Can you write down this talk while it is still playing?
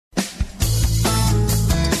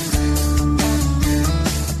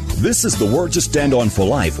This is the Word to Stand On for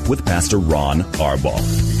Life with Pastor Ron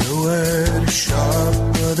ARBAUGH. Your word is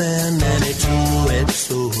sharper than any two-edged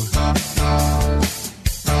sword,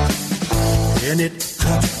 and it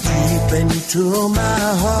cuts deep into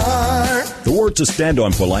my heart. The Word to Stand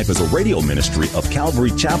On for Life is a radio ministry of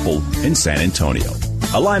Calvary Chapel in San Antonio.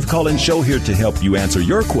 A live call-in show here to help you answer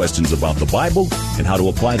your questions about the Bible and how to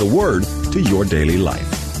apply the Word to your daily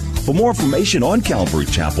life. For more information on Calvary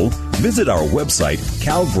Chapel, visit our website,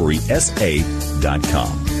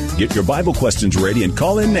 calvarysa.com. Get your Bible questions ready and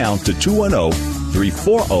call in now to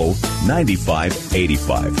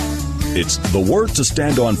 210-340-9585. It's the Word to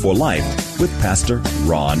Stand On for Life with Pastor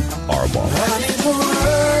Ron ARBAUGH. I need the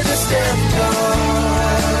word to stand on.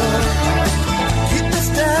 Keep us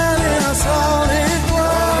down in a solid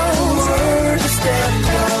ground. Word to stand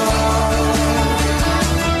on.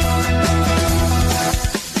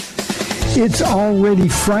 It's already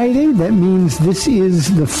Friday. That means this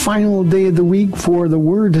is the final day of the week for the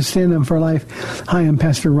Word to Stand On for Life. Hi, I'm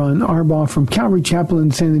Pastor Ron ARBAUGH from Calvary Chapel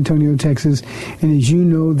in San Antonio, Texas. And as you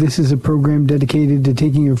know, this is a program dedicated to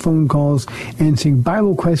taking your phone calls, answering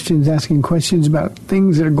Bible questions, asking questions about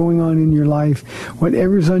things that are going on in your life.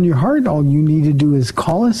 Whatever's on your heart, all you need to do is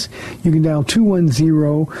call us. You can dial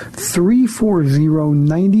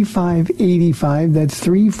 210-340-9585. That's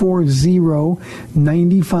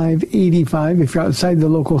 340-9585. If you're outside the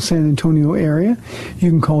local San Antonio area,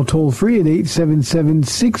 you can call toll-free at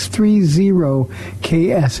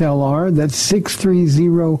 877-630-KSLR. That's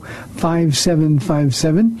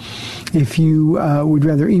 630-5757. If you would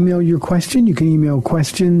rather email your question, you can email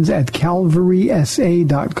questions at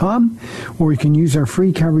calvarysa.com, or you can use our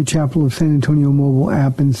free Calvary Chapel of San Antonio mobile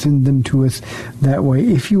app and send them to us that way.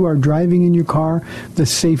 If you are driving in your car, the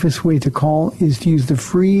safest way to call is to use the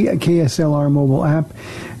free KSLR mobile app.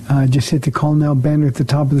 Just hit the Call Now banner at the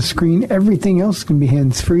top of the screen. Everything else can be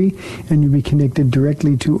hands-free, and you'll be connected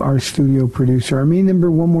directly to our studio producer. Our main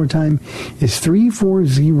number, one more time, is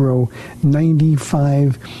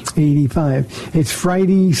 340-9585. It's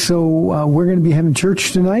Friday, so we're going to be having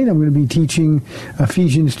church tonight. I'm going to be teaching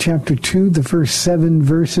Ephesians chapter 2, the first 7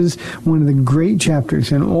 verses, one of the great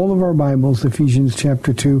chapters in all of our Bibles, Ephesians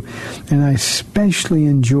chapter 2. And I especially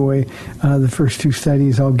enjoy the first 2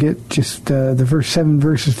 studies. I'll get just the first 7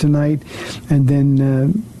 verses tonight, and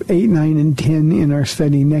then 8, 9, and 10 in our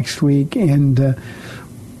study next week. And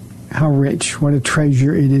how rich, what a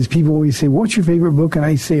treasure it is. People always say, what's your favorite book? And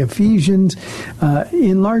I say Ephesians.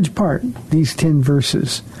 In large part, these 10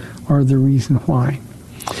 verses are the reason why.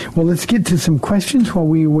 Well, let's get to some questions while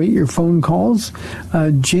we await your phone calls.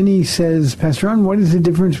 Jenny says, Pastor Ron, what is the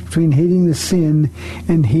difference between hating the sin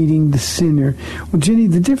and hating the sinner? Well, Jenny,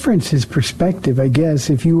 the difference is perspective, I guess.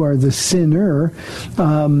 If you are the sinner,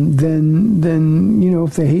 then you know,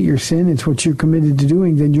 if they hate your sin, it's what you're committed to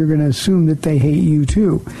doing, then you're going to assume that they hate you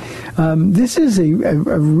too. This is a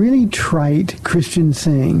really trite Christian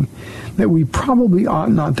saying that we probably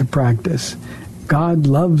ought not to practice. God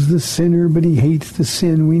loves the sinner, but he hates the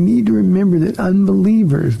sin. We need to remember that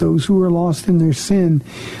unbelievers, those who are lost in their sin,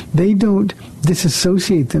 they don't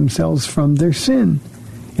disassociate themselves from their sin.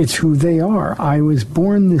 It's who they are. I was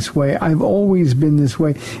born this way. I've always been this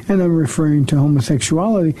way. And I'm referring to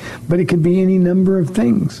homosexuality, but it could be any number of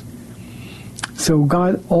things. So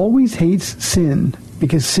God always hates sin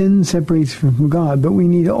because sin separates from God. But we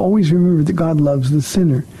need to always remember that God loves the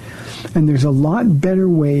sinner. And there's a lot better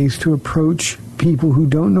ways to approach people who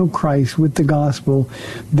don't know Christ with the gospel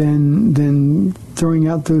than throwing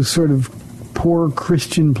out those sort of poor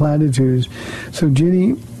Christian platitudes. So,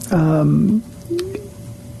 Jenny, I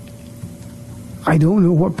don't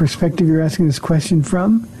know what perspective you're asking this question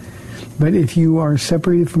from, but if you are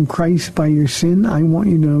separated from Christ by your sin, I want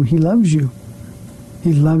you to know he loves you.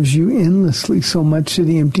 He loves you endlessly, so much that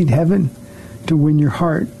he emptied heaven to win your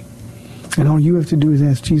heart. And all you have to do is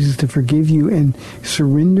ask Jesus to forgive you and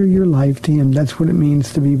surrender your life to him. That's what it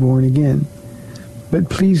means to be born again. But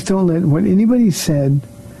please don't let what anybody said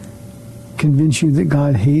convince you that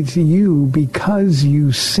God hates you because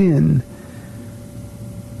you sin.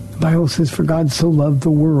 The Bible says, for God so loved the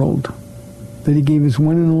world that he gave his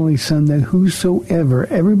one and only Son, that whosoever,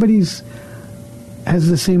 everybody's has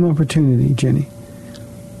the same opportunity, Jenny,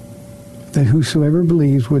 that whosoever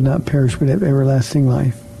believes would not perish but have everlasting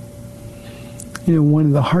life. You know, one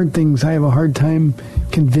of the hard things I have a hard time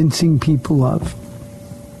convincing people of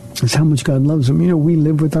is how much God loves them. You know, we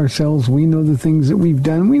live with ourselves. We know the things that we've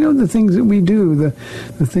done. We know the things that we do, the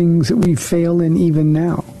things that we fail in even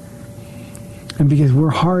now. And because we're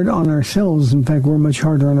hard on ourselves, in fact, we're much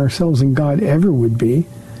harder on ourselves than God ever would be,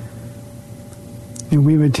 And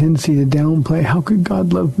we have a tendency to downplay, how could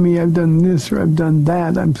God love me? I've done this or I've done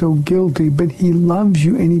that. I'm so guilty. But he loves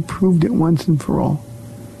you, and he proved it once and for all.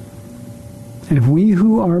 And if we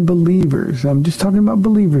who are believers, I'm just talking about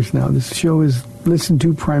believers now. This show is listened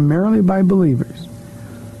to primarily by believers.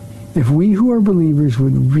 If we who are believers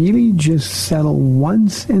would really just settle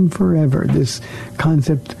once and forever this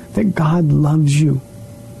concept that God loves you,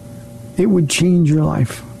 it would change your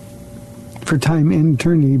life for time and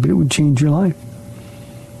eternity, but it would change your life.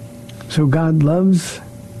 So God loves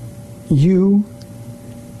you,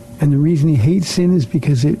 and the reason he hates sin is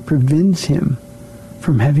because it prevents him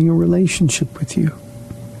from having a relationship with you.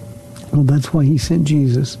 Well, that's why he sent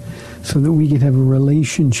Jesus, so that we could have a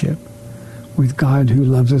relationship with God who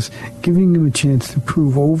loves us, giving him a chance to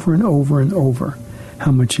prove over and over and over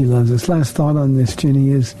how much he loves us. Last thought on this, Jenny,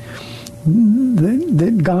 is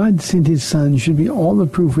that God sent his son should be all the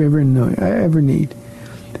proof we ever need.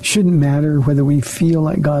 It shouldn't matter whether we feel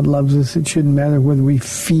like God loves us. It shouldn't matter whether we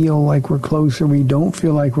feel like we're close or we don't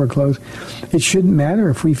feel like we're close. It shouldn't matter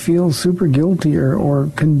if we feel super guilty or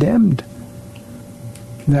condemned.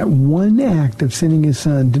 That one act of sending his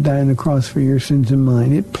son to die on the cross for your sins and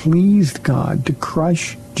mine, it pleased God to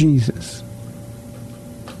crush Jesus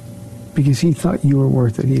because he thought you were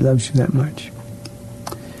worth it. He loves you that much.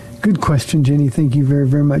 Good question, Jenny. Thank you very,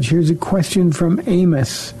 very much. Here's a question from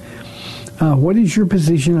Amos. What is your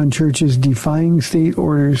position on churches defying state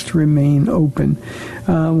orders to remain open?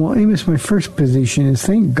 Well, Amos, my first position is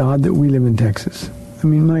thank God that we live in Texas. I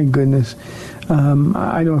mean, my goodness.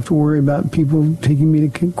 I don't have to worry about people taking me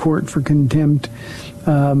to court for contempt.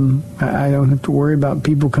 I don't have to worry about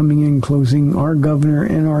people coming in, closing. Our governor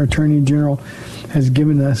and our attorney general has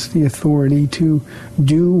given us the authority to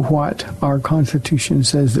do what our Constitution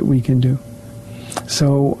says that we can do.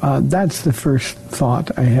 So that's the first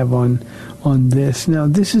thought I have on this. Now,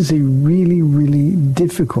 this is a really, really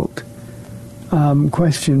difficult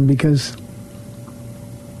question because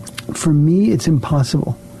for me, it's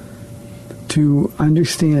impossible to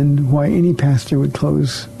understand why any pastor would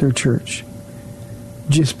close their church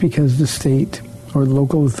just because the state or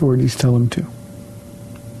local authorities tell them to.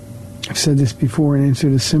 I've said this before in answer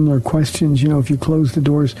to similar questions. You know, if you close the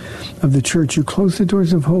doors of the church, you close the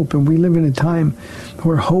doors of hope. And we live in a time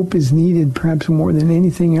where hope is needed perhaps more than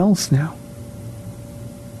anything else now.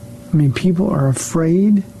 I mean, people are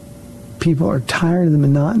afraid. People are tired of the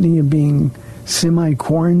monotony of being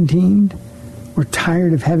semi-quarantined. We're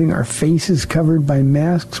tired of having our faces covered by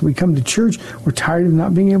masks. We come to church, we're tired of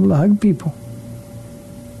not being able to hug people.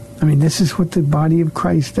 I mean, this is what the body of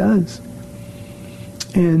Christ does.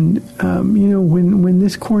 And, you know, when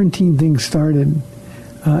this quarantine thing started,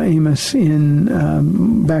 Amos,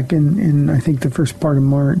 back in I think the first part of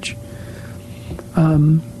March,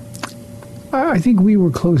 I think we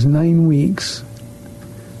were closed 9 weeks.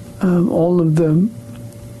 All of the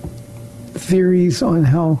theories on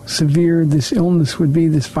how severe this illness would be,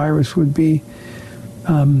 this virus would be,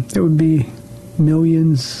 there would be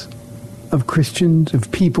millions of Christians,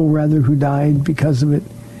 of people rather, who died because of it.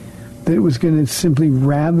 That it was going to simply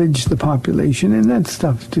ravage the population, and that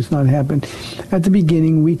stuff just not happened. At the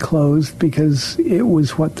beginning, we closed because it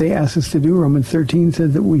was what they asked us to do. Romans 13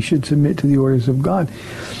 said that we should submit to the orders of God.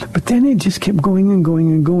 But then it just kept going and going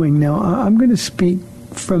and going. Now, I'm going to speak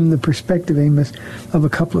from the perspective, Amos, of a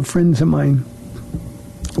couple of friends of mine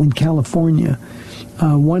in California.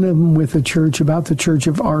 One of them with a church, about the church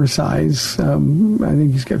of our size. I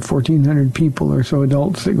think he's got 1,400 people or so,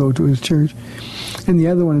 adults that go to his church. And the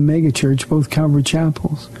other one, a mega church, both Calvary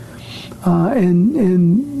chapels.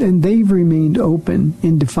 And they've remained open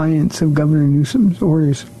in defiance of Governor Newsom's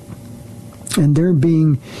orders. And they're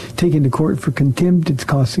being taken to court for contempt. It's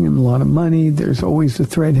costing them a lot of money. There's always the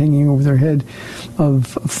threat hanging over their head of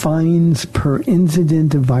fines per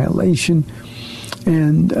incident of violation.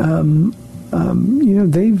 And, you know,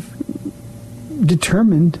 they've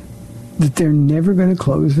determined that they're never going to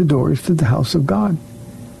close the doors to the house of God.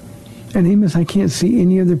 And Amos, I can't see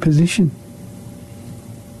any other position.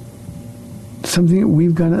 Something that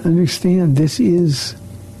we've got to understand. This is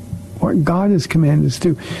what God has commanded us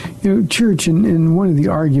to. You know, church, and one of the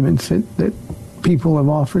arguments that people have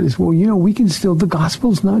offered is, well, you know, we can still, the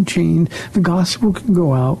gospel's not chained. The gospel can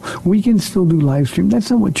go out. We can still do live stream.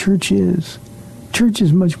 That's not what church is. Church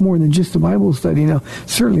is much more than just a Bible study. Now,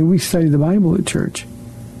 certainly we study the Bible at church.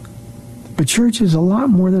 But church is a lot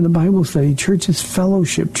more than a Bible study. Church is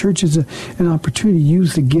fellowship. Church is an opportunity to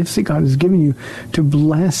use the gifts that God has given you to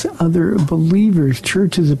bless other believers.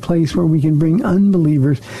 Church is a place where we can bring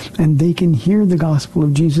unbelievers and they can hear the gospel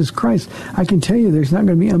of Jesus Christ. I can tell you there's not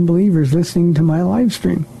going to be unbelievers listening to my live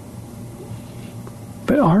stream.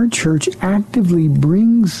 But our church actively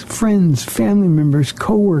brings friends, family members,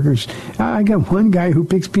 co-workers. I got one guy who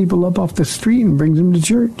picks people up off the street and brings them to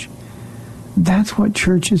church. That's what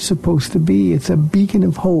church is supposed to be. It's a beacon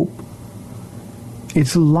of hope.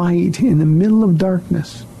 It's light in the middle of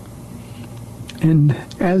darkness. And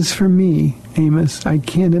as for me, Amos, I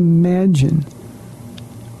can't imagine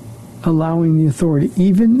allowing the authority,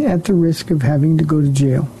 even at the risk of having to go to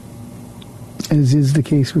jail, as is the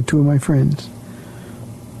case with two of my friends.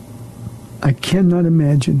 I cannot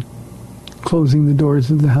imagine closing the doors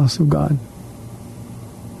of the house of God.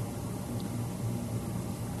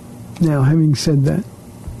 Now, having said that,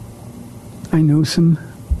 I know some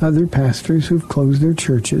other pastors who've closed their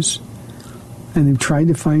churches, and they've tried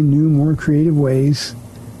to find new, more creative ways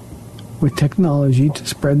with technology to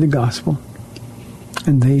spread the gospel.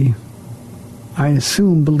 And they, I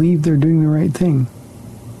assume, believe they're doing the right thing.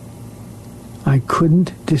 I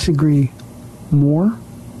couldn't disagree more,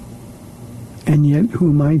 and yet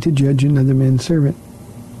who am I to judge another man's servant?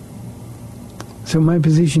 So my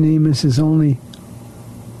position, Amos, is only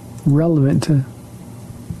relevant to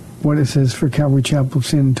what it says for Calvary Chapel of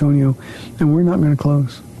San Antonio, and we're not going to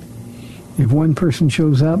close. If one person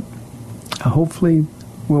shows up, hopefully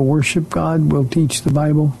we'll worship God, we'll teach the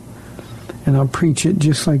Bible, and I'll preach it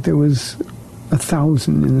just like there was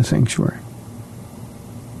 1,000 in the sanctuary.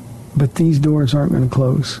 But these doors aren't going to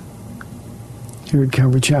close here at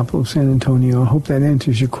Calvary Chapel of San Antonio. I hope that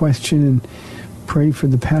answers your question, and pray for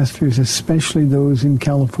the pastors, especially those in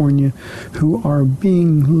California who are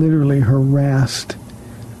being literally harassed,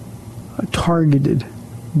 targeted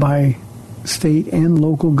by state and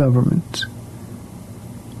local governments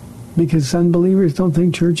because unbelievers don't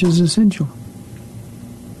think church is essential.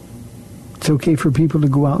 It's okay for people to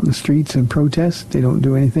go out in the streets and protest. They don't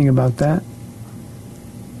do anything about that.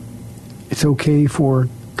 It's okay for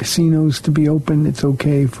casinos to be open. It's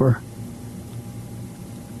okay for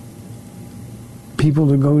people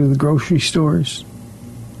to go to the grocery stores.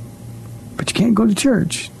 But you can't go to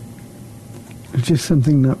church. There's just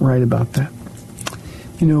something not right about that.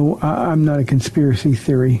 You know, I'm not a conspiracy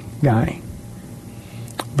theory guy.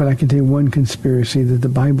 But I can tell you one conspiracy that the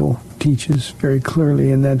Bible teaches very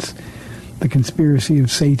clearly, and that's the conspiracy of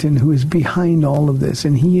Satan, who is behind all of this.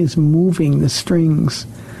 And he is moving the strings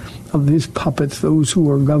of his puppets, those who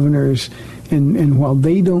are governors. And while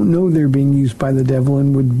they don't know they're being used by the devil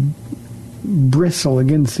and would bristle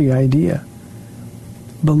against the idea,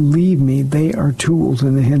 believe me, they are tools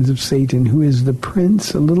in the hands of Satan, who is the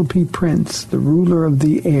prince, a little p prince, the ruler of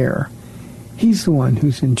the air. He's the one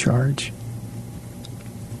who's in charge.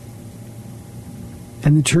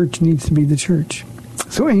 And the church needs to be the church.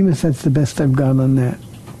 So Amos, that's the best I've got on that.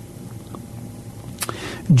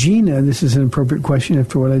 Gina, this is an appropriate question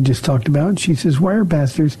after what I just talked about. She says, why are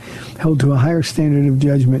pastors held to a higher standard of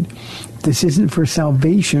judgment? This isn't for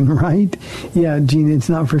salvation, right? Yeah, Gina, it's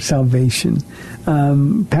not for salvation.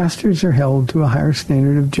 Pastors are held to a higher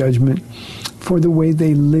standard of judgment for the way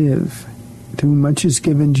they live. To whom much is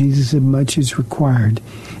given, Jesus said, much is required.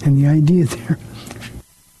 And the idea there,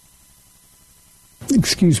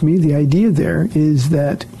 the idea there is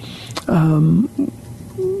that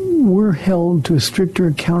we're held to a stricter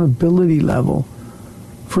accountability level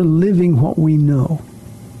for living what we know.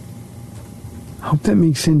 I hope that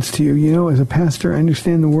makes sense to you. You know, as a pastor, I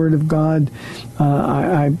understand the Word of God.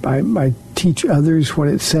 I teach others what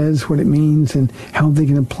it says, what it means, and how they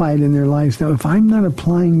can apply it in their lives. Now, if I'm not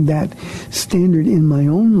applying that standard in my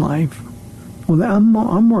own life, well, I'm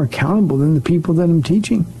more accountable than the people that I'm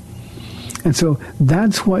teaching. And so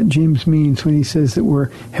that's what James means when he says that we're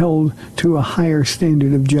held to a higher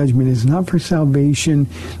standard of judgment. It's not for salvation,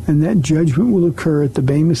 and that judgment will occur at the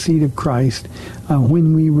Bema seat of Christ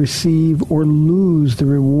when we receive or lose the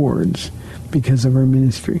rewards because of our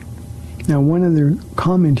ministry. Now, one other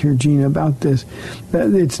comment here, Gina, about this,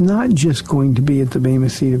 that it's not just going to be at the Bema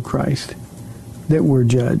seat of Christ that we're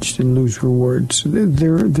judged and lose rewards.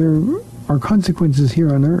 There are consequences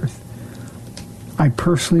here on earth. I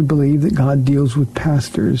personally believe that God deals with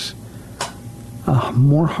pastors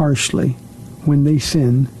more harshly when they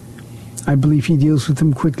sin. I believe he deals with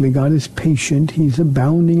them quickly. God is patient. He's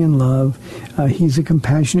abounding in love. He's a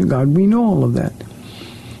compassionate God. We know all of that.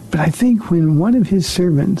 But I think when one of his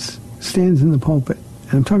servants stands in the pulpit,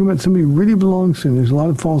 and I'm talking about somebody who really belongs to him, there's a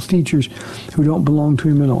lot of false teachers who don't belong to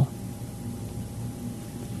him at all.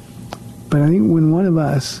 But I think when one of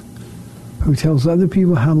us who tells other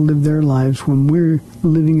people how to live their lives, when we're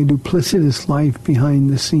living a duplicitous life behind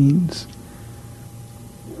the scenes,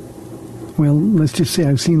 well, let's just say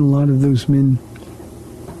I've seen a lot of those men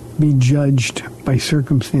be judged by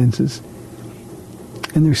circumstances,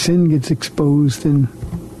 and their sin gets exposed, and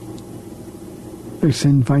Their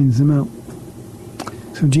sin finds them out.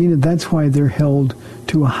 So, Gina, that's why they're held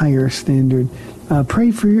to a higher standard.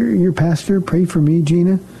 Pray for your pastor. Pray for me,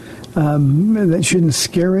 Gina. That shouldn't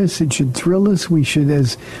scare us. It should thrill us. We should,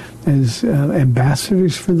 as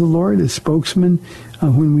ambassadors for the Lord, as spokesmen,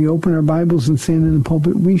 when we open our Bibles and stand in the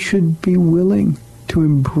pulpit, we should be willing to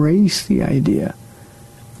embrace the idea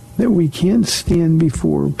that we can't stand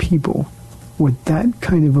before people with that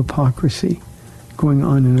kind of hypocrisy going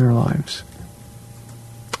on in our lives.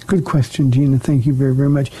 Good question, Gina. Thank you very, very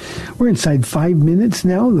much. We're inside 5 minutes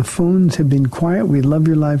now. The phones have been quiet. We love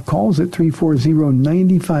your live calls at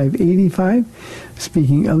 340-9585.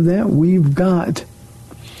 Speaking of that, we've got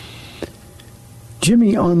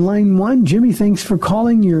Jimmy on line 1. Jimmy, thanks for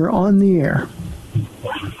calling. You're on the air.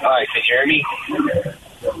 Hi, can you hear me?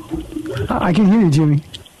 I can hear you, Jimmy.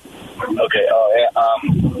 Okay.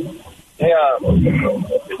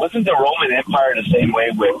 Wasn't the Roman Empire the same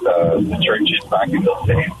way with the churches back in those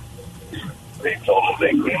days? They told them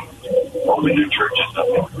they couldn't open their churches up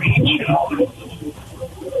and preach and all that.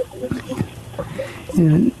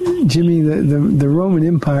 Yeah, Jimmy, the Roman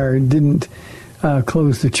Empire didn't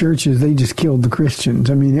close the churches. They just killed the Christians.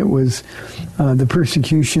 I mean, it was the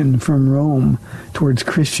persecution from Rome towards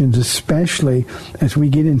Christians, especially as we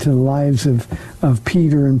get into the lives of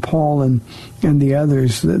Peter and Paul and the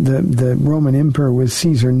others. The Roman emperor was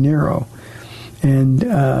Caesar Nero. And,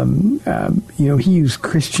 he used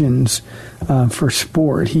Christians for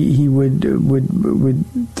sport. He would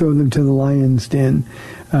throw them to the lion's den.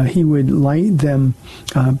 He would light them,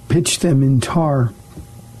 pitch them in tar,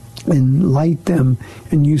 and light them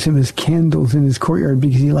and use them as candles in his courtyard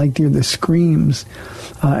because he liked to hear the screams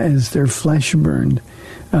as their flesh burned.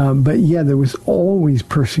 But yeah, there was always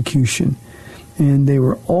persecution, and they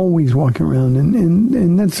were always walking around,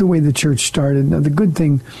 and that's the way the church started. Now, the good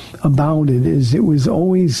thing about it is it was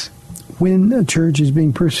always when a church is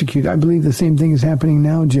being persecuted. I believe the same thing is happening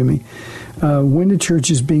now, Jimmy. When the church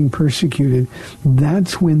is being persecuted,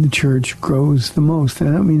 that's when the church grows the most. And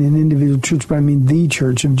I don't mean an individual church, but I mean the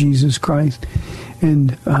church of Jesus Christ.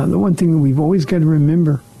 And the one thing that we've always got to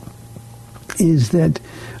remember is that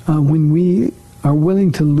when we are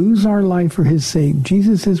willing to lose our life for his sake,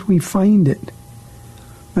 Jesus says we find it.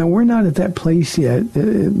 Now, we're not at that place yet,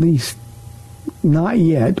 at least not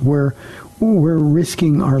yet, where we're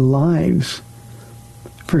risking our lives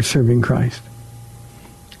for serving Christ.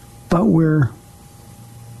 But we're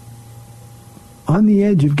on the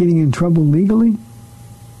edge of getting in trouble legally.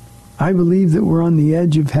 I believe that we're on the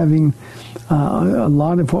edge of having a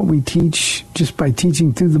lot of what we teach, just by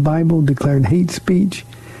teaching through the Bible, declared hate speech.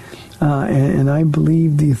 And I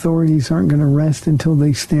believe the authorities aren't going to rest until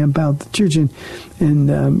they stamp out the church. And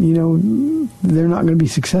they're not going to be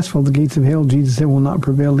successful. The gates of hell, Jesus said, will not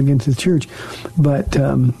prevail against the church. But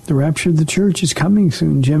the rapture of the church is coming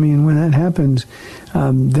soon, Jimmy. And when that happens,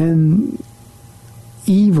 then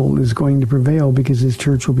evil is going to prevail because his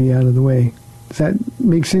church will be out of the way. Does that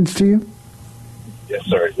make sense to you? Yes,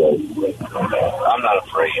 sir, it does. I'm not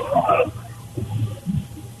afraid.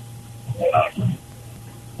 Yeah.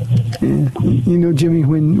 Jimmy,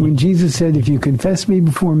 when Jesus said, if you confess me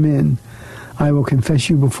before men, I will confess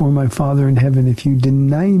you before my Father in heaven. If you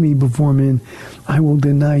deny me before men, I will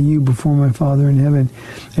deny you before my Father in heaven.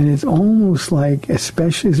 And it's almost like,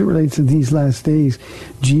 especially as it relates to these last days,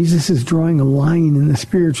 Jesus is drawing a line in the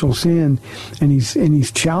spiritual sand, and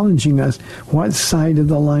he's challenging us. What side of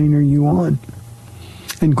the line are you on?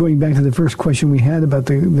 And going back to the first question we had about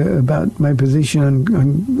about my position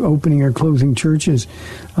on opening or closing churches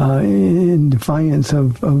in defiance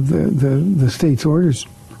of the state's orders,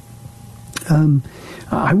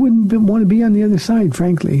 I wouldn't want to be on the other side,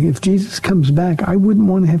 frankly. If Jesus comes back, I wouldn't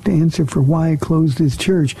want to have to answer for why I closed his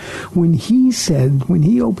church. When he said, when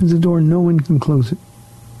he opens the door, no one can close it.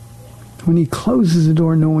 When he closes the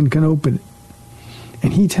door, no one can open it.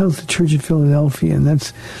 And he tells the church of Philadelphia, and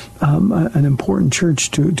that's an important church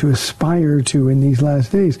to aspire to in these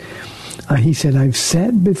last days. He said, I've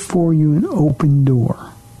set before you an open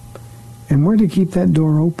door. And we're to keep that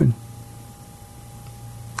door open.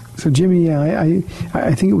 So, Jimmy, I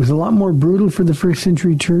think it was a lot more brutal for the first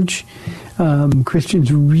century church.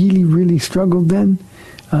 Christians really, really struggled then.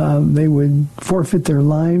 They would forfeit their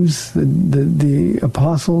lives. The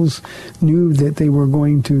apostles knew that they were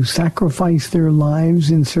going to sacrifice their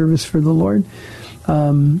lives in service for the Lord.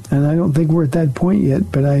 And I don't think we're at that point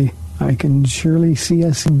yet, but I can surely see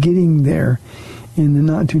us getting there in the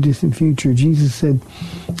not-too-distant future. Jesus said,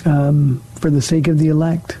 for the sake of the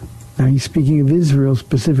elect. Now, he's speaking of Israel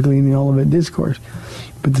specifically in the Olivet Discourse.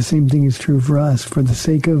 But the same thing is true for us. For the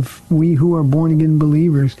sake of we who are born-again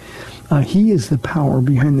believers, He is the power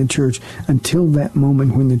behind the church until that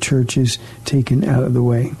moment when the church is taken out of the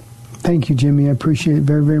way. Thank you, Jimmy. I appreciate it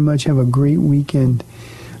very, very much. Have a great weekend.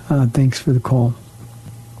 Thanks for the call.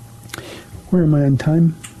 Where am I on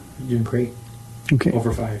time? You're doing great. Okay.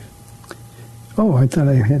 Over 5. Oh, I thought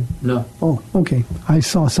I had... No. Oh, okay. I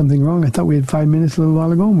saw something wrong. I thought we had 5 minutes a little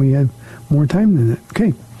while ago, and we had more time than that.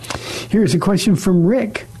 Okay. Here's a question from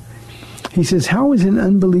Rick. He says, how is an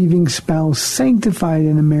unbelieving spouse sanctified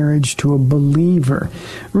in a marriage to a believer?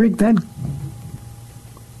 Rick, that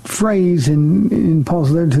phrase in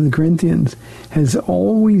Paul's letter to the Corinthians has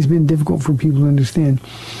always been difficult for people to understand.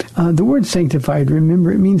 The word sanctified,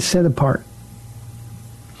 remember, it means set apart.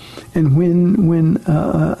 And when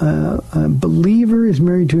a believer is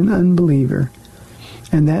married to an unbeliever,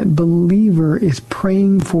 and that believer is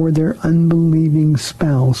praying for their unbelieving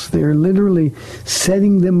spouse, they're literally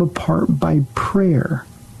setting them apart by prayer.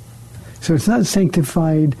 So it's not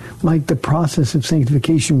sanctified like the process of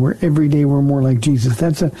sanctification where every day we're more like Jesus.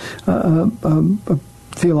 That's a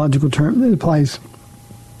theological term that applies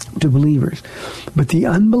to believers. But the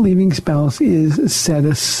unbelieving spouse is set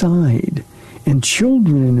aside. And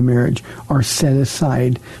children in a marriage are set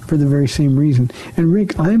aside for the very same reason. And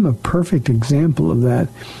Rick, I'm a perfect example of that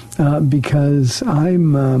because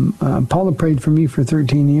Paula prayed for me for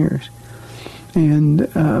 13 years. And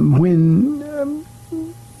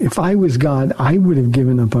if I was God, I would have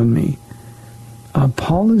given up on me.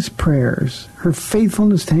 Paula's prayers, her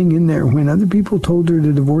faithfulness to hang in there when other people told her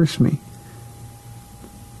to divorce me.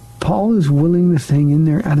 Paula's willingness to hang in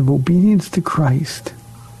there out of obedience to Christ.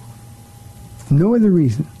 No other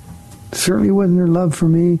reason. Certainly wasn't her love for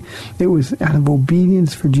me. It was out of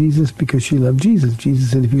obedience for Jesus because she loved Jesus.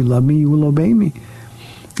 Jesus said, if you love me, you will obey me.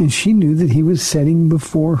 And she knew that he was setting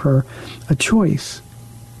before her a choice.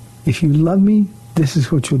 If you love me, this is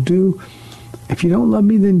what you'll do. If you don't love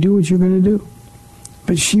me, then do what you're going to do.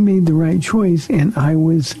 But she made the right choice, and I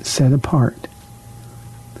was set apart.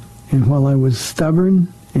 And while I was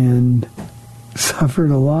stubborn and suffered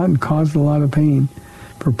a lot and caused a lot of pain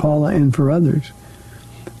for Paula and for others,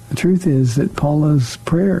 the truth is that Paula's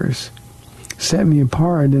prayers set me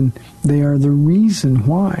apart, and they are the reason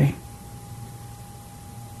why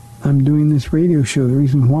I'm doing this radio show, the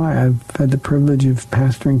reason why I've had the privilege of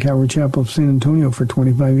pastoring Calvary Chapel of San Antonio for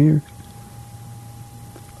 25 years.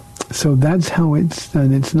 So that's how it's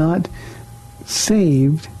done. It's not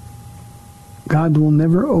saved. God will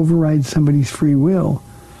never override somebody's free will.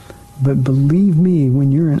 But believe me,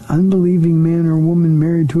 when you're an unbelieving man or woman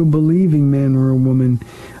married to a believing man or a woman,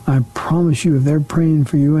 I promise you, if they're praying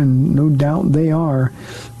for you, and no doubt they are,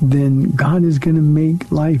 then God is going to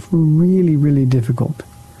make life really, really difficult.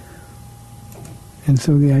 And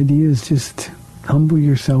so the idea is just humble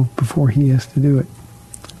yourself before he has to do it.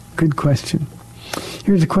 Good question.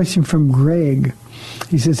 Here's a question from Greg.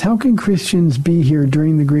 He says, how can Christians be here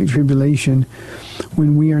during the Great Tribulation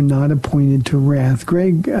when we are not appointed to wrath?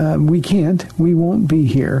 Greg, we can't. We won't be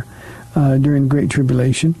here during the Great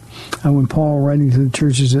Tribulation. When Paul, writing to the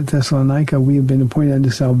churches at Thessalonica, we have been appointed unto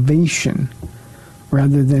salvation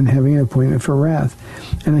rather than having an appointment for wrath.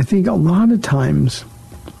 And I think a lot of times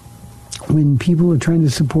when people are trying to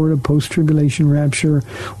support a post-tribulation rapture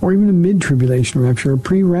or even a mid-tribulation rapture, a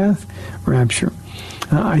pre-wrath rapture,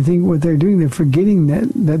 I think what they're doing, they're forgetting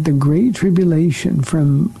that the Great Tribulation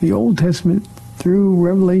from the Old Testament through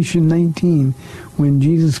Revelation 19, when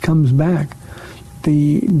Jesus comes back,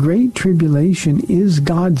 the Great Tribulation is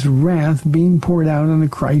God's wrath being poured out on a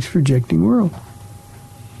Christ-rejecting world.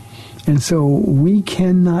 And so we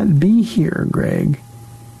cannot be here, Greg,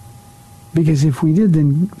 because if we did,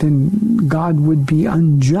 then God would be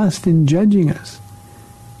unjust in judging us.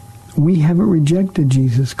 We haven't rejected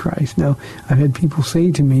Jesus Christ. Now, I've had people say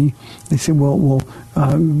to me, they say, well,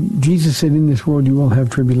 Jesus said in this world you will have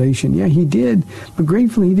tribulation. Yeah, he did. But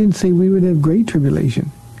gratefully, he didn't say we would have great tribulation.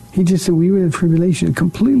 He just said we would have tribulation. A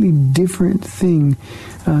completely different thing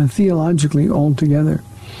theologically altogether.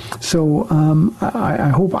 So I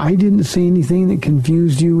hope I didn't say anything that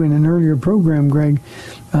confused you in an earlier program, Greg.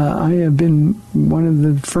 I have been one of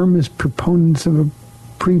the firmest proponents of a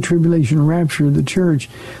pre-tribulation rapture of the church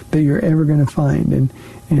that you're ever going to find.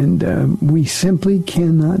 And we simply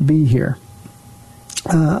cannot be here.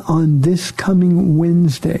 On this coming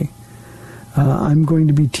Wednesday, I'm going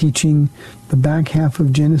to be teaching the back half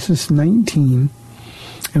of Genesis 19,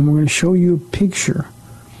 and we're going to show you a picture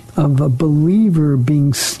of a believer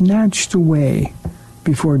being snatched away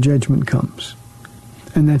before judgment comes.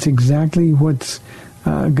 And that's exactly what's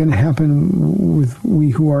going to happen with we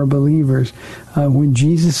who are believers. When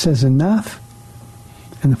Jesus says enough,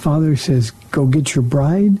 and the Father says, go get your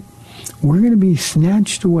bride, we're going to be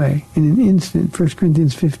snatched away in an instant. 1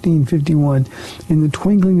 Corinthians 15:51, in the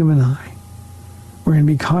twinkling of an eye. We're going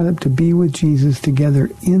to be caught up to be with Jesus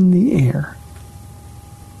together in the air.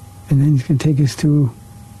 And then he's going to take us to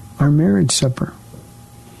our marriage supper.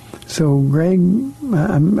 So, Greg,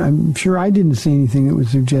 I'm sure I didn't say anything that would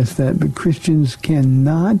suggest that, but Christians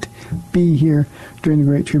cannot be here during the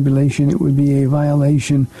Great Tribulation. It would be a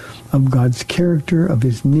violation of God's character, of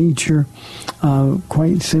his nature.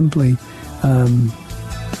 Quite simply, we're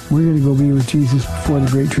going to go be with Jesus before the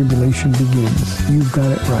Great Tribulation begins. You've got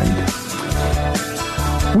it right.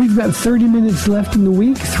 We've got 30 minutes left in the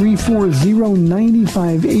week.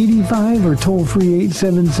 340-9585 or toll free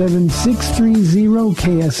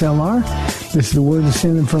 877-630-KSLR. This is the Word to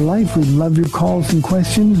Stand for Life. We'd love your calls and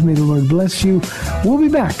questions. May the Lord bless you. We'll be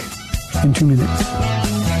back in 2 minutes.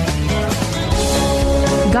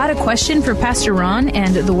 Got a question for Pastor Ron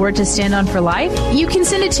and the Word to Stand on for Life? You can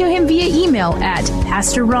send it to him via email at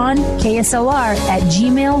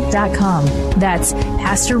pastorronksLR@gmail.com. That's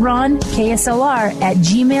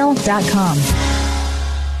pastorronksLR@gmail.com.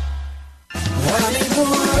 I need the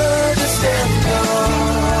Word to stand on.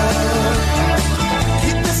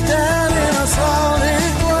 Keep us down in a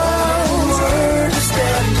solid ground. Word to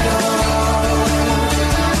stand on.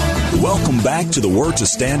 Welcome back to the Word to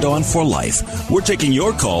Stand on for Life. We're taking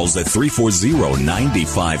your calls at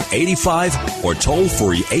 340-9585 or toll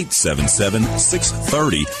free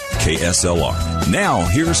 877-630-KSLR. Now,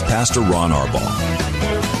 here's Pastor Ron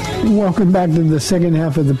Arbaugh. Welcome back to the second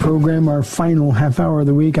half of the program, our final half hour of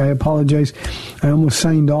the week. I apologize. I almost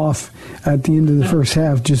signed off at the end of the first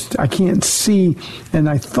half. Just, I can't see, and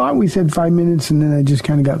I thought we said 5 minutes, and then I just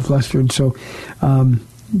kind of got flustered. So,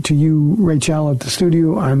 to you, Rachel, at the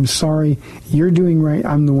studio, I'm sorry. You're doing right.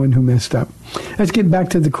 I'm the one who messed up. Let's get back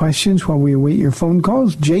to the questions while we await your phone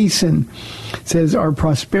calls. Jason says, are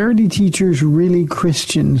prosperity teachers really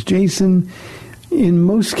Christians? Jason, in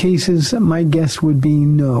most cases, my guess would be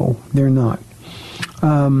no, they're not.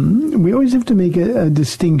 We always have to make a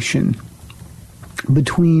distinction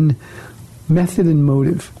between method and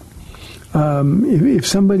motive. If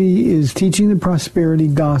somebody is teaching the prosperity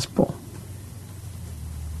gospel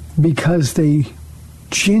because they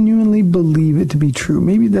genuinely believe it to be true,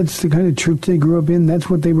 maybe that's the kind of church they grew up in, that's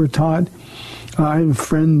what they were taught. I have a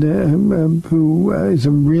friend who is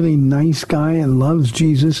a really nice guy and loves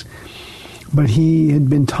Jesus, but he had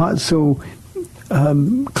been taught so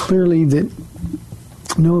clearly that,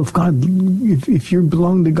 no, if you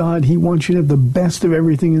belong to God, he wants you to have the best of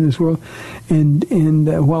everything in this world. And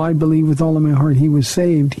while I believe with all of my heart he was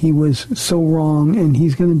saved, he was so wrong, and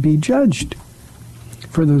he's going to be judged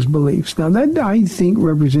for those beliefs. Now, that, I think,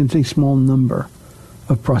 represents a small number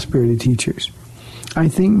of prosperity teachers. I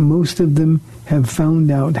think most of them have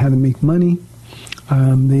found out how to make money.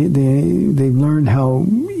 They've learned how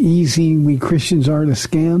easy we Christians are to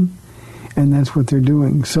scam, and that's what they're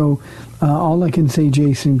doing. So all I can say,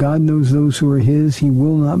 Jason, God knows those who are his. He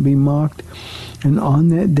will not be mocked. And on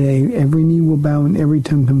that day, every knee will bow and every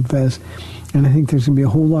tongue confess. And I think there's going to be a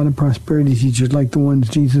whole lot of prosperity teachers like the ones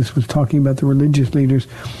Jesus was talking about, the religious leaders,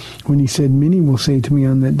 when he said, many will say to me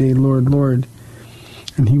on that day, Lord, Lord.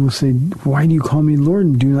 And he will say, why do you call me Lord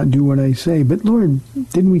and do not do what I say? But Lord,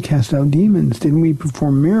 didn't we cast out demons? Didn't we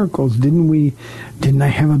perform miracles? Didn't I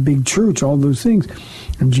have a big church? All those things.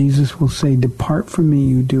 And Jesus will say, depart from me,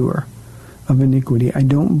 you doer of iniquity. I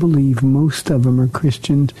don't believe most of them are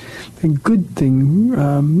Christians. The good thing,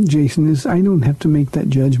 Jason, is I don't have to make that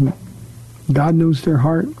judgment. God knows their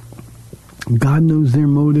heart. God knows their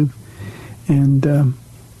motive. And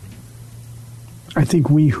I think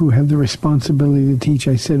we who have the responsibility to teach,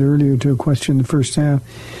 I said earlier to a question in the first half,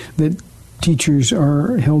 that teachers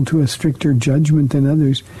are held to a stricter judgment than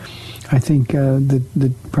others. I think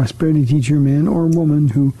the prosperity teacher, man or woman,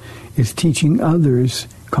 who is teaching others,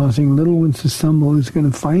 causing little ones to stumble, is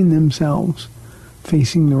going to find themselves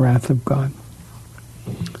facing the wrath of God.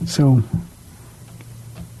 So,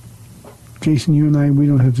 Jason, you and I, we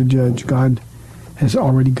don't have to judge. God has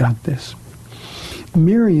already got this.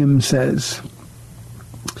 Miriam says,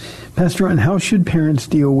 Pastor Ron, how should parents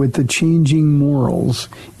deal with the changing morals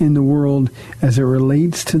in the world as it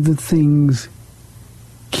relates to the things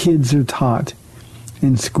kids are taught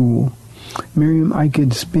in school? Miriam, I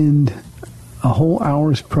could spend a whole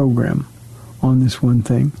hour's program on this one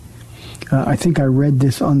thing. I think I read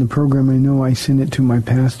this on the program. I know I sent it to my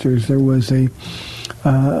pastors. There was a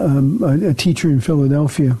teacher in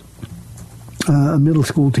Philadelphia, a middle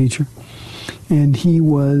school teacher, and he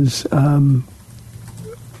was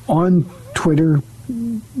on Twitter,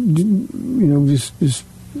 just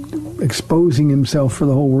exposing himself for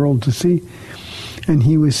the whole world to see. And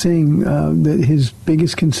he was saying that his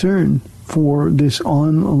biggest concern for this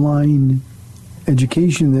online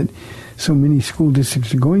education that so many school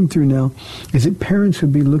districts are going through now is that parents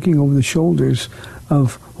would be looking over the shoulders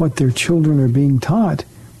of what their children are being taught.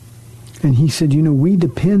 And he said, we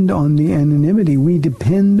depend on the anonymity. We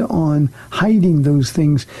depend on hiding those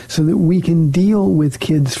things so that we can deal with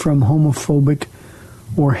kids from homophobic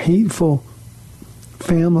or hateful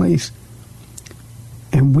families.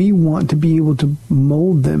 And we want to be able to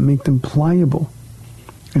mold them, make them pliable.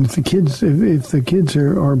 And if the kids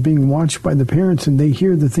are being watched by the parents and they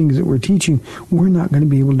hear the things that we're teaching, we're not going to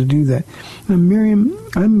be able to do that. Now, Miriam,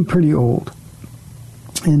 I'm pretty old,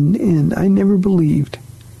 and I never believed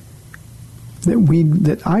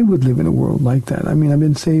that I would live in a world like that. I mean, I've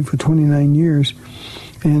been saved for 29 years,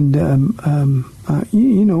 and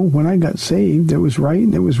when I got saved, there was right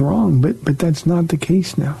and there was wrong, but that's not the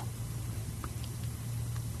case now.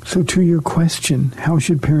 So to your question, how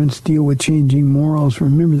should parents deal with changing morals?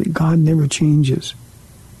 Remember that God never changes.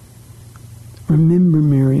 Remember,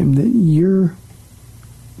 Miriam, that you're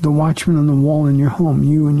the watchman on the wall in your home,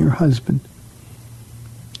 you and your husband.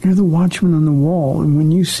 You're the watchman on the wall, and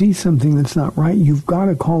when you see something that's not right, you've got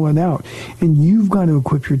to call it out, and you've got to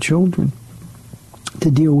equip your children to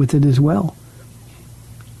deal with it as well.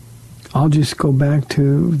 I'll just go back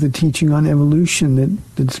to the teaching on evolution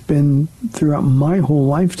that's been throughout my whole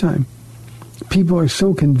lifetime. People are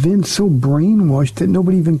so convinced, so brainwashed, that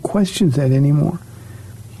nobody even questions that anymore.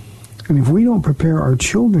 And if we don't prepare our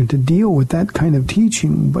children to deal with that kind of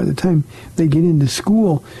teaching by the time they get into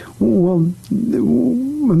school, well,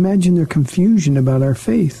 imagine their confusion about our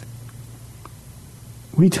faith.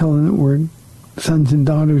 We tell them that we're sons and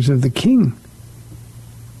daughters of the King.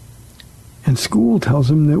 And school tells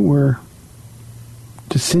them that we're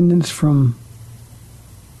descendants from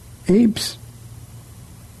apes.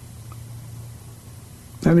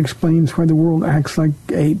 That explains why the world acts like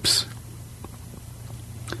apes.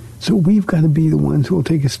 So we've got to be the ones who will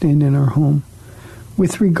take a stand in our home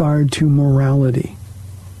with regard to morality.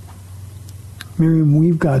 Miriam,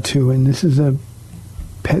 we've got to, and this is a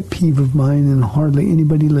pet peeve of mine and hardly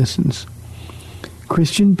anybody listens.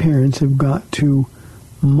 Christian parents have got to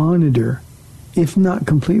monitor, if not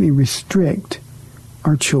completely restrict,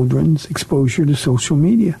 our children's exposure to social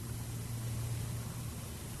media.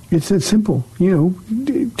 It's that simple.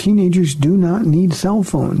 Teenagers do not need cell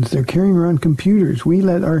phones. They're carrying around computers. We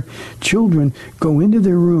let our children go into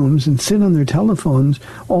their rooms and sit on their telephones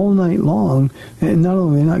all night long, and not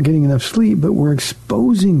only not getting enough sleep, but we're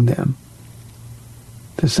exposing them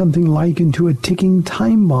to something likened to a ticking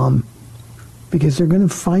time bomb, because they're going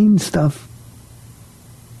to find stuff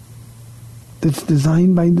that's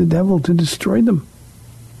designed by the devil to destroy them.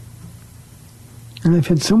 And I've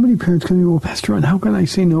had so many parents come to me, well, Pastor Ron, how can I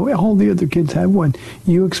say no? All the other kids have one.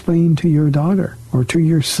 You explain to your daughter or to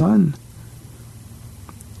your son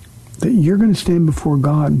that you're going to stand before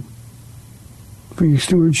God for your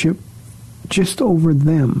stewardship just over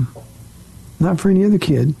them, not for any other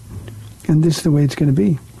kid, and this is the way it's going to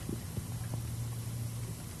be.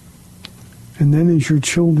 And then as your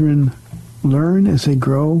children learn, as they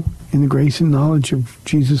grow in the grace and knowledge of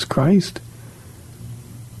Jesus Christ,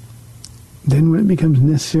 then when it becomes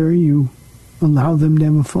necessary, you allow them to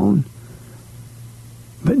have a phone.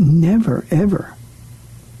 But never, ever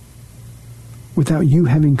without you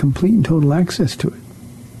having complete and total access to it.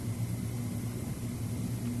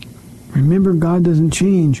 Remember, God doesn't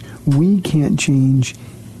change. We can't change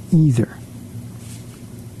either.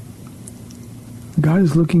 God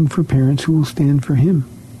is looking for parents who will stand for Him.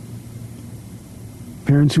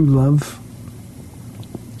 Parents who love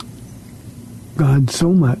God so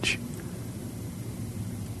much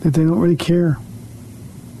that they don't really care,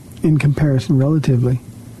 in comparison, relatively,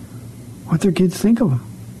 what their kids think of them.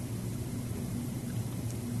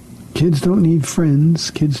 Kids don't need friends.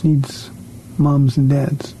 Kids need moms and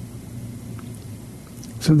dads.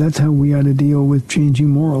 So that's how we ought to deal with changing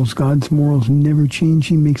morals. God's morals never change.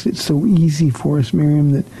 He makes it so easy for us,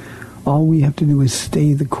 Miriam, that all we have to do is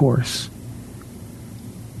stay the course.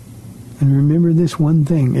 And remember this one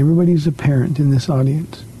thing. Everybody's a parent in this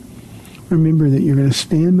audience. Remember that you're going to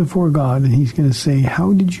stand before God, and He's going to say,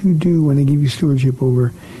 how did you do when I gave you stewardship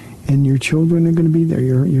over? And your children are going to be there.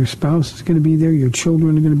 Your spouse is going to be there. Your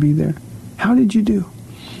children are going to be there. How did you do?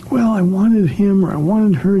 Well, I wanted him or I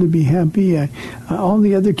wanted her to be happy. All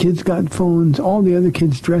the other kids got phones. All the other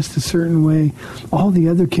kids dressed a certain way. All the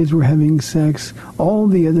other kids were having sex. All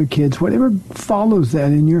the other kids, whatever follows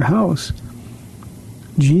that in your house.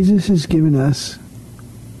 Jesus has given us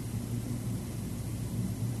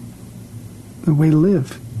the way to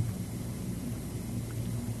live.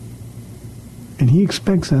 And he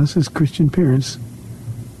expects us as Christian parents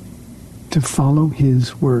to follow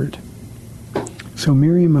his word. So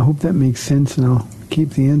Miriam, I hope that makes sense, and I'll keep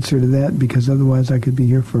the answer to that because otherwise I could be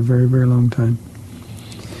here for a very, very long time.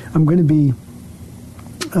 I'm going to be,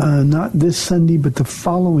 not this Sunday, but the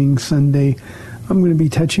following Sunday, I'm going to be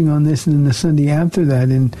touching on this, and then the Sunday after that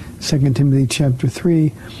in 2 Timothy chapter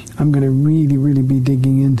 3, I'm going to really, really be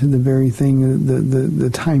digging into the very thing, the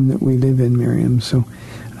time that we live in, Miriam. So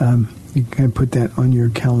you can put that on your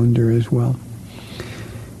calendar as well.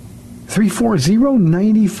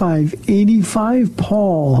 340-9585,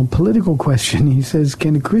 Paul, a political question. He says,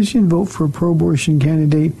 can a Christian vote for a pro-abortion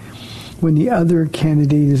candidate when the other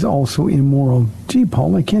candidate is also immoral? Gee,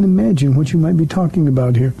 Paul, I can't imagine what you might be talking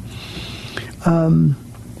about here. I want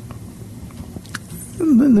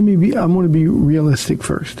to be realistic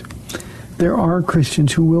first. There are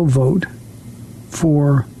Christians who will vote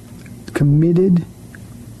for committed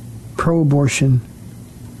pro-abortion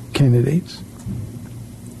candidates.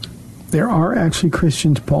 There are actually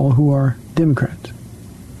Christians, Paul, who are Democrats.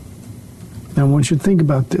 Now, I want you to think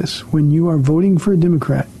about this. When you are voting for a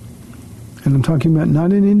Democrat, and I'm talking about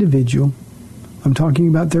not an individual, I'm talking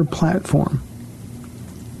about their platform.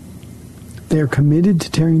 They're committed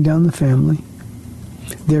to tearing down the family.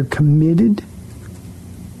 They're committed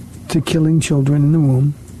to killing children in the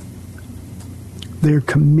womb. They're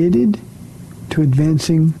committed to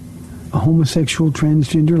advancing a homosexual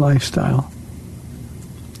transgender lifestyle.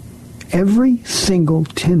 Every single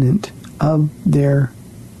tenet of their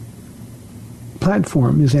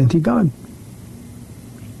platform is anti-God.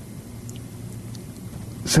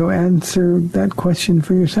 So answer that question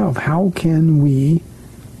for yourself. How can we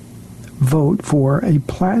vote for a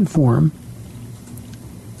platform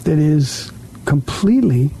that is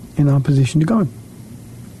completely in opposition to God?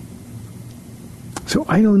 So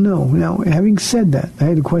I don't know. Now, having said that, I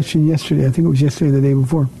had a question yesterday. I think it was yesterday or the day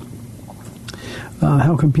before.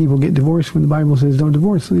 How can people get divorced when the Bible says don't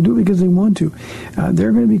divorce? So they do it because they want to. There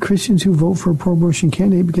are going to be Christians who vote for a pro-abortion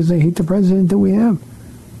candidate because they hate the president that we have.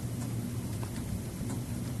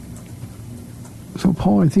 So,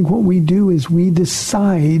 Paul, I think what we do is we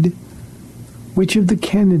decide which of the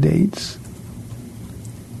candidates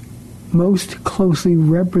most closely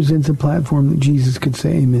represents a platform that Jesus could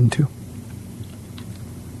say amen to.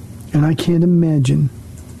 And I can't imagine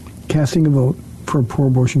casting a vote for a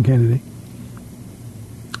pro-abortion candidate.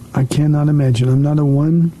 I cannot imagine. I'm not a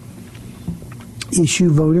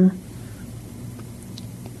one-issue voter.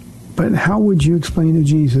 But how would you explain to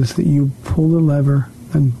Jesus that you pulled a lever,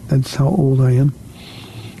 and that's how old I am,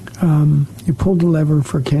 you pulled a lever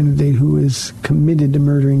for a candidate who is committed to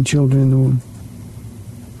murdering children in the womb?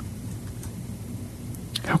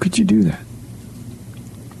 How could you do that?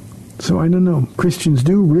 So I don't know. Christians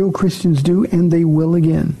do, real Christians do, and they will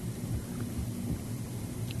again.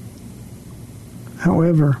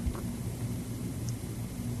 However,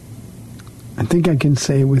 I think I can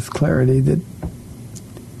say with clarity that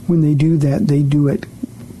when they do that, they do it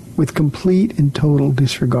with complete and total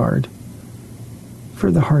disregard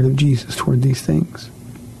for the heart of Jesus toward these things.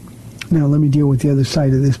 Now, let me deal with the other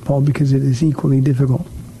side of this, Paul, because it is equally difficult.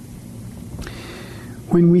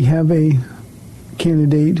 When we have a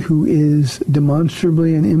candidate who is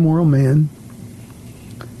demonstrably an immoral man,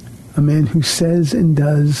 a man who says and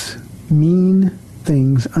does mean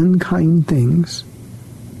things, unkind things,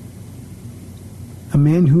 a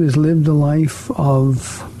man who has lived a life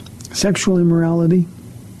of sexual immorality,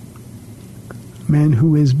 a man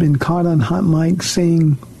who has been caught on hot mics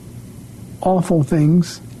saying awful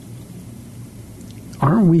things,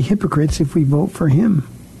 aren't we hypocrites if we vote for him?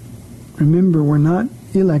 Remember, we're not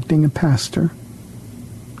electing a pastor.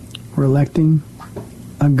 We're electing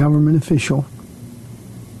a government official.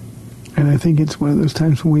 And I think it's one of those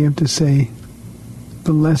times when we have to say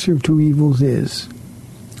the lesser of two evils is.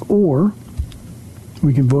 Or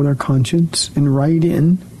we can vote our conscience and write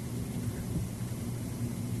in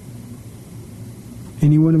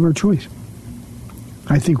anyone of our choice.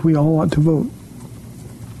 I think we all ought to vote.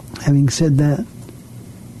 Having said that,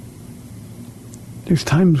 there's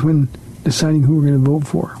times when deciding who we're going to vote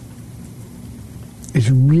for is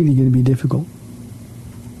really going to be difficult.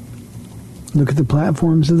 Look at the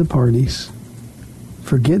platforms of the parties.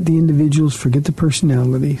 Forget the individuals, forget the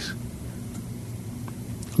personalities.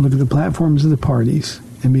 Look at the platforms of the parties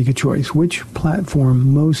and make a choice. Which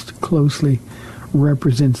platform most closely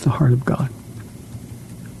represents the heart of God?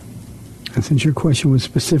 And since your question was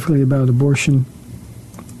specifically about abortion,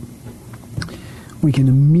 we can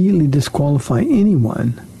immediately disqualify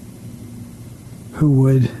anyone who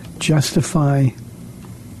would justify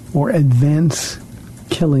or advance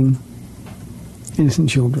killing innocent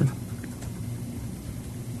children.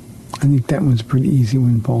 I think that one's a pretty easy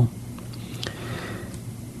one, Paul.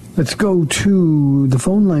 Let's go to the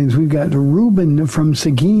phone lines. We've got Reuben from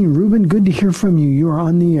Seguin. Reuben, good to hear from you. You are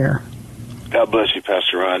on the air. God bless you,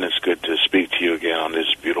 Pastor Ron. It's good to speak to you again on this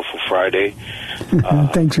beautiful Friday.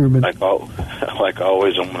 Thanks, Reuben. Like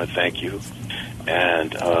always, I'm going to thank you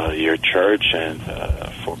and your church and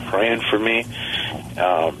for praying for me.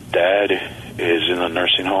 Dad is in a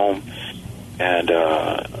nursing home, and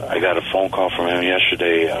I got a phone call from him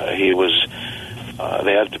yesterday.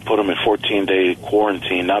 They had to put him in 14-day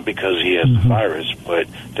quarantine, not because he has the virus, but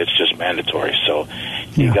that's just mandatory. So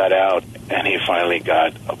he got out, and he finally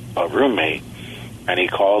got a roommate. And he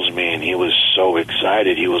calls me, and he was so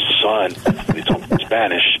excited. He was son. He told me in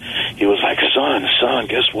Spanish. He was like, son,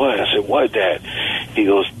 guess what? I said, what, Dad? He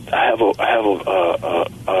goes, I have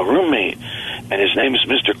a roommate, and his name is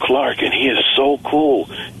Mr. Clark, and he is so cool.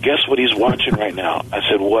 Guess what he's watching right now? I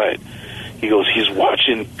said, what? He goes, he's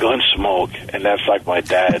watching Gunsmoke, and that's like my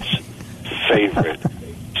dad's favorite.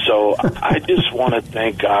 So I just want to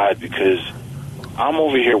thank God, because I'm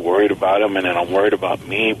over here worried about him, and then I'm worried about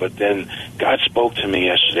me, but then God spoke to me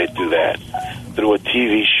yesterday through a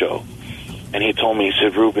TV show, and he told me, he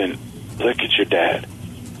said, Reuben, look at your dad.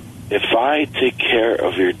 If I take care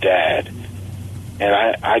of your dad, and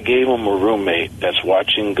I gave him a roommate that's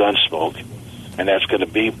watching Gunsmoke, and that's going to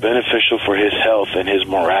be beneficial for his health and his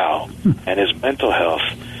morale and his mental health,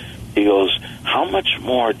 he goes, how much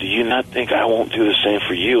more do you not think I won't do the same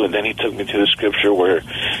for you? And then he took me to the scripture where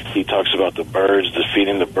he talks about the birds,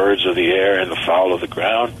 feeding the birds of the air and the fowl of the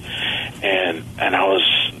ground. And I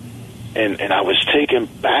was taken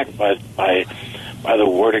back by the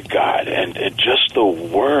word of God and just the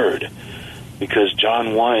word, because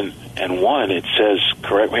John 1:1, it says,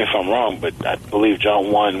 correct me if I'm wrong, but I believe John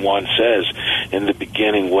 1:1 says, in the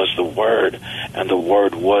beginning was the Word, and the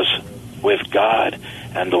Word was with God,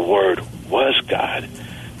 and the Word was God.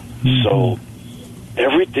 Mm-hmm. So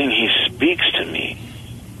everything he speaks to me,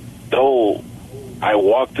 though I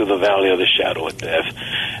walk through the valley of the shadow of death,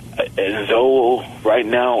 and though right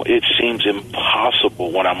now it seems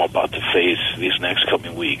impossible what I'm about to face these next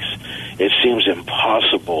coming weeks, it seems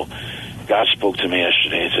impossible. God spoke to me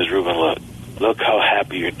yesterday and says, Reuben, look how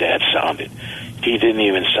happy your dad sounded. He didn't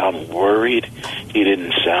even sound worried. He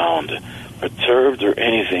didn't sound perturbed or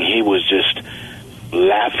anything. He was just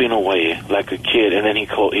laughing away like a kid. And then he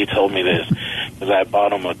told me this, because I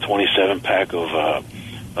bought him a 27-pack of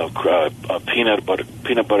peanut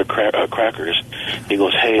butter crackers. He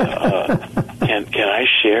goes, hey, can I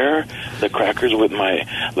share the crackers with my,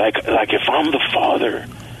 like if I'm the father?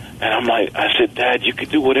 And I said, Dad, you could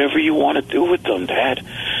do whatever you want to do with them, Dad.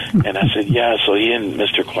 And I said, yeah, so he and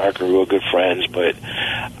Mr. Clark are real good friends, but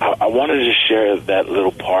I wanted to share that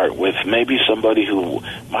little part with maybe somebody who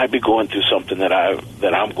might be going through something that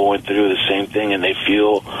I'm going through, the same thing, and they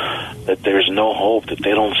feel that there's no hope, that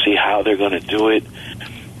they don't see how they're going to do it.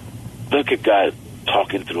 Look at God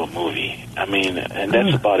talking through a movie. I mean, and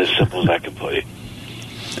that's about as simple as I can put it.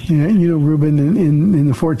 Yeah, Reuben, in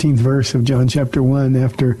the 14th verse of John chapter 1,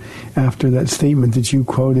 after that statement that you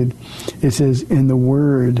quoted, it says, and the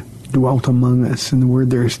Word dwelt among us, and the Word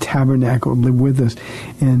there is tabernacled, lived with us,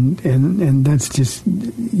 and that's just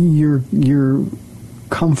your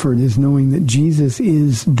comfort is knowing that Jesus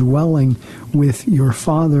is dwelling with your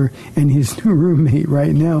father and his new roommate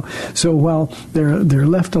right now. So while they're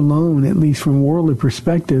left alone, at least from a worldly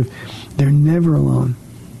perspective, they're never alone.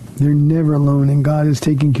 They're never alone, and God is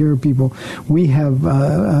taking care of people. We have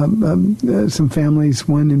some families,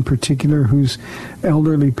 one in particular, whose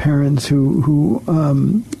elderly parents, who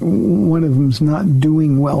one of them's not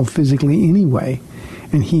doing well physically anyway,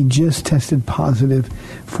 and he just tested positive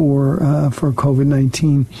for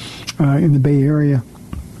COVID-19 in the Bay Area.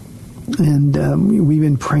 And we've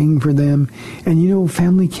been praying for them. And,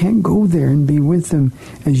 family can't go there and be with them,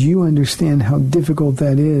 as you understand how difficult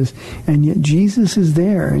that is. And yet Jesus is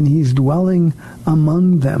there, and he's dwelling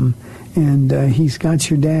among them. And he's got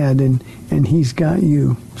your dad, and he's got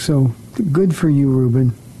you. So good for you,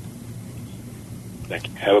 Reuben. Thank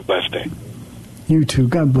you. Have a blessed day. You too.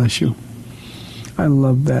 God bless you. I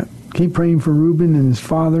love that. Keep praying for Reuben and his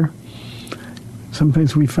father.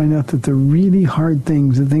 Sometimes we find out that the really hard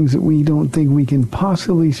things, the things that we don't think we can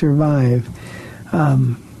possibly survive,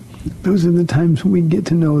 those are the times when we get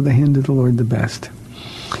to know the hand of the Lord the best.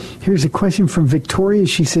 Here's a question from Victoria.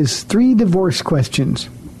 She says, 3 divorce questions.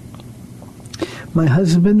 My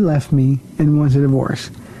husband left me and wants a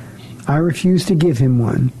divorce. I refuse to give him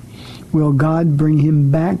one. Will God bring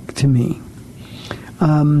him back to me?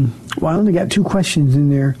 Well, I only got 2 questions in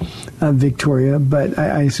there, Victoria, but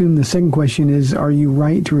I assume the second question is, are you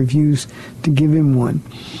right to refuse to give him one?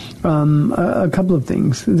 a couple of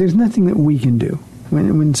things. There's nothing that we can do.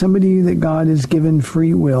 When somebody that God has given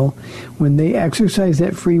free will, when they exercise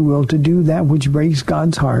that free will to do that which breaks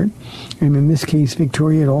God's heart, and in this case,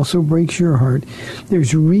 Victoria, it also breaks your heart,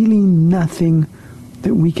 there's really nothing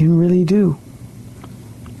that we can really do.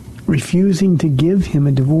 Refusing to give him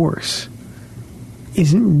a divorce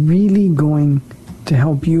isn't really going to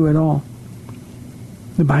help you at all.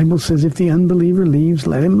 The Bible says if the unbeliever leaves,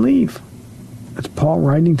 let him leave. That's Paul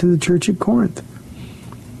writing to the church at Corinth.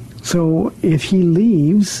 So if he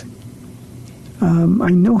leaves,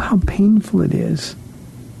 I know how painful it is,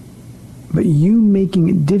 but you making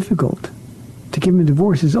it difficult to give him a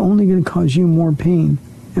divorce is only going to cause you more pain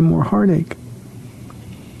and more heartache.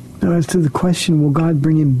 Now, as to the question, will God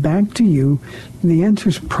bring him back to you? The answer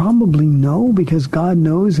is probably no, because God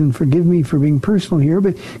knows, and forgive me for being personal here,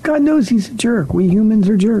 but God knows he's a jerk. We humans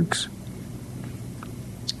are jerks.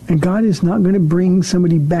 And God is not going to bring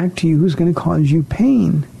somebody back to you who's going to cause you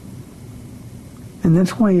pain. And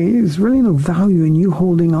that's why there's really no value in you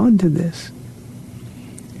holding on to this.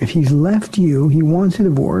 If he's left you, he wants a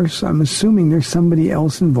divorce, I'm assuming there's somebody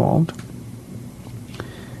else involved.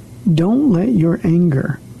 Don't let your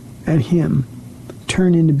anger at him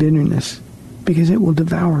turn into bitterness, because it will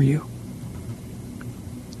devour you.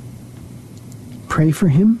 Pray for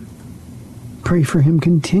him. Pray for him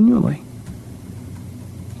continually.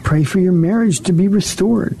 Pray for your marriage to be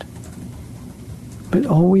restored. But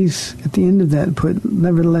always, at the end of that, put,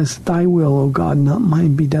 nevertheless, thy will, O God, not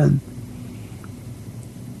mine, be done.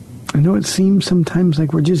 I know it seems sometimes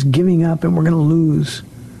like we're just giving up and we're going to lose.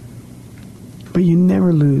 But you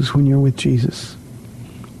never lose when you're with Jesus.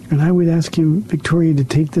 And I would ask you, Victoria, to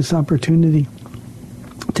take this opportunity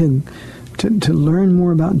to learn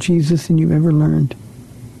more about Jesus than you've ever learned.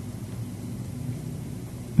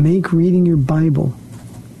 Make reading your Bible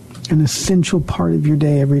an essential part of your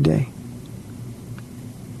day every day.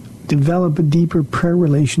 Develop a deeper prayer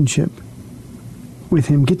relationship with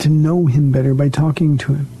him. Get to know him better by talking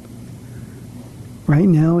to him. Right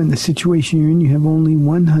now, in the situation you're in, you have only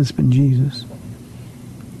one husband, Jesus.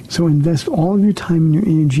 So invest all of your time and your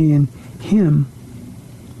energy in him.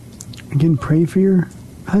 Again, pray for your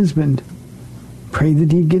husband. Pray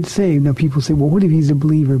that he gets saved. Now, people say, well, what if he's a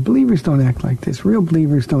believer? Believers don't act like this. Real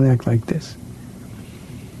believers don't act like this.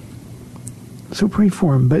 So pray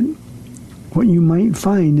for him. But what you might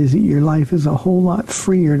find is that your life is a whole lot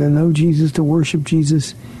freer to know Jesus, to worship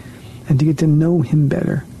Jesus, and to get to know him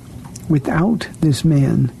better without this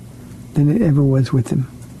man than it ever was with him.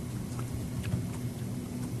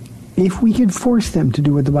 If we could force them to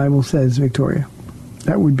do what the Bible says, Victoria,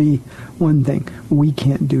 that would be one thing. We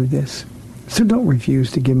can't do this. So don't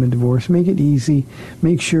refuse to give him a divorce. Make it easy.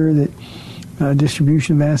 Make sure that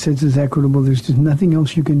distribution of assets is equitable. There's just nothing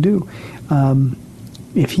else you can do.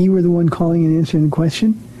 If he were the one calling and answering the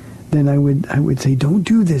question, then I would say, don't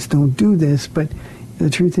do this, don't do this. But the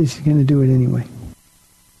truth is, he's going to do it anyway.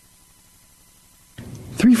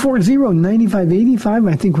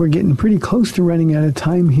 340-9585. I think we're getting pretty close to running out of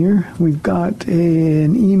time here. We've got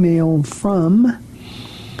an email from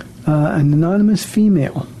an anonymous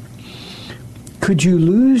female. Could you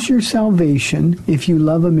lose your salvation if you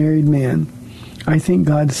love a married man? I think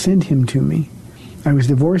God sent him to me. I was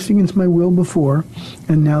divorced against my will before,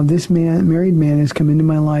 and now this married man has come into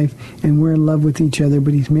my life, and we're in love with each other.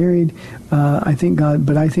 But he's married. I think God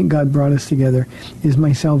brought us together. Is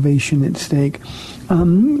my salvation at stake?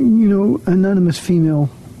 Anonymous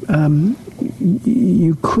female,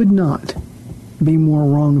 you could not be more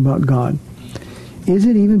wrong about God. Is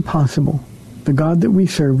it even possible the God that we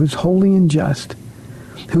serve is holy and just,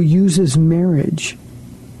 who uses marriage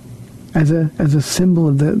as a symbol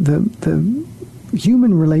of the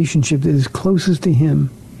human relationship that is closest to him?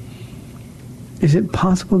 Is it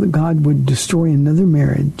possible that God would destroy another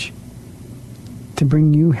marriage to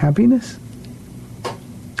bring you happiness?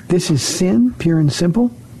 This is sin, pure and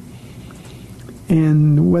simple.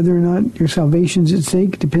 And whether or not your salvation's at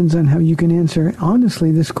stake depends on how you can answer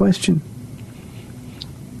honestly this question.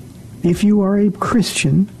 If you are a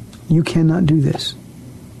Christian, you cannot do this.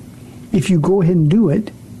 If you go ahead and do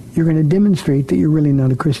it, you're going to demonstrate that you're really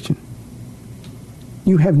not a Christian.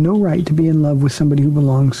 You have no right to be in love with somebody who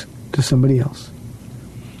belongs to somebody else.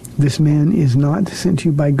 This man is not sent to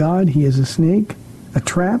you by God. He is a snake, a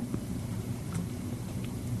trap.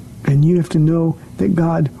 And you have to know that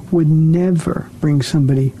God would never bring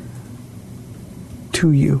somebody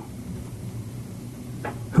to you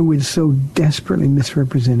who would so desperately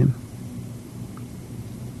misrepresent him.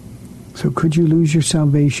 So could you lose your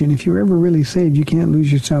salvation? If you're ever really saved, you can't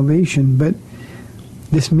lose your salvation. But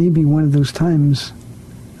this may be one of those times,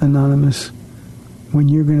 Anonymous, when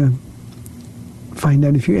you're going to find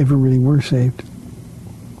out if you ever really were saved.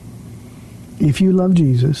 If you love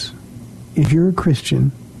Jesus, if you're a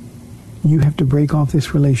Christian, you have to break off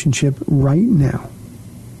this relationship right now.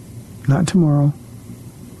 Not tomorrow.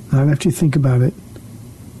 Not after you think about it.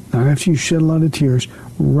 Not after you shed a lot of tears.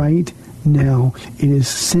 Right now. It is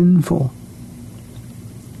sinful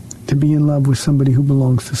to be in love with somebody who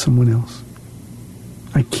belongs to someone else.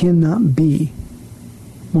 I cannot be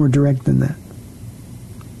more direct than that.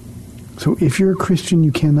 So if you're a Christian,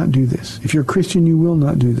 you cannot do this. If you're a Christian, you will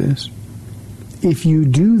not do this. If you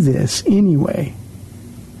do this anyway,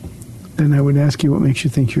 then I would ask you what makes you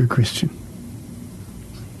think you're a Christian.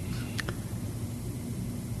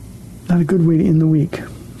 Not a good way to end the week.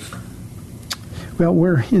 Well,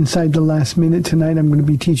 we're inside the last minute tonight. I'm going to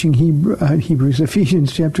be teaching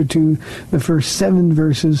Ephesians chapter 2, the first 7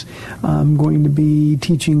 verses. I'm going to be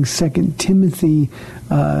teaching 2 Timothy,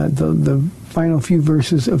 the final few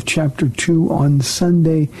verses of chapter 2 on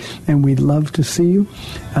Sunday, and we'd love to see you.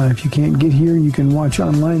 If you can't get here, you can watch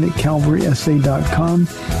online at calvarysa.com,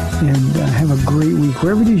 and have a great week.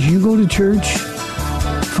 Wherever it is you go to church,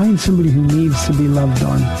 find somebody who needs to be loved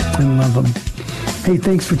on and love them. Hey,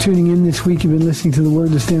 thanks for tuning in this week. You've been listening to The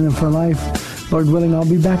Word to Stand Up for Life. Lord willing, I'll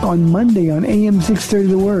be back on Monday on AM 630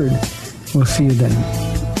 The Word. We'll see you then.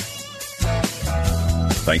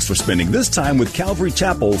 Thanks for spending this time with Calvary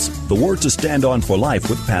Chapel's The Word to Stand On for Life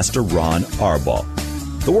with Pastor Ron Arbaugh.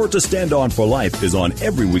 The Word to Stand On for Life is on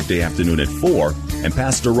every weekday afternoon at 4, and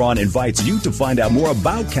Pastor Ron invites you to find out more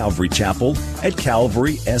about Calvary Chapel at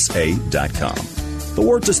calvarysa.com. The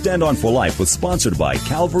Word to Stand On for Life was sponsored by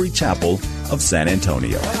Calvary Chapel of San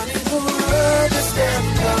Antonio.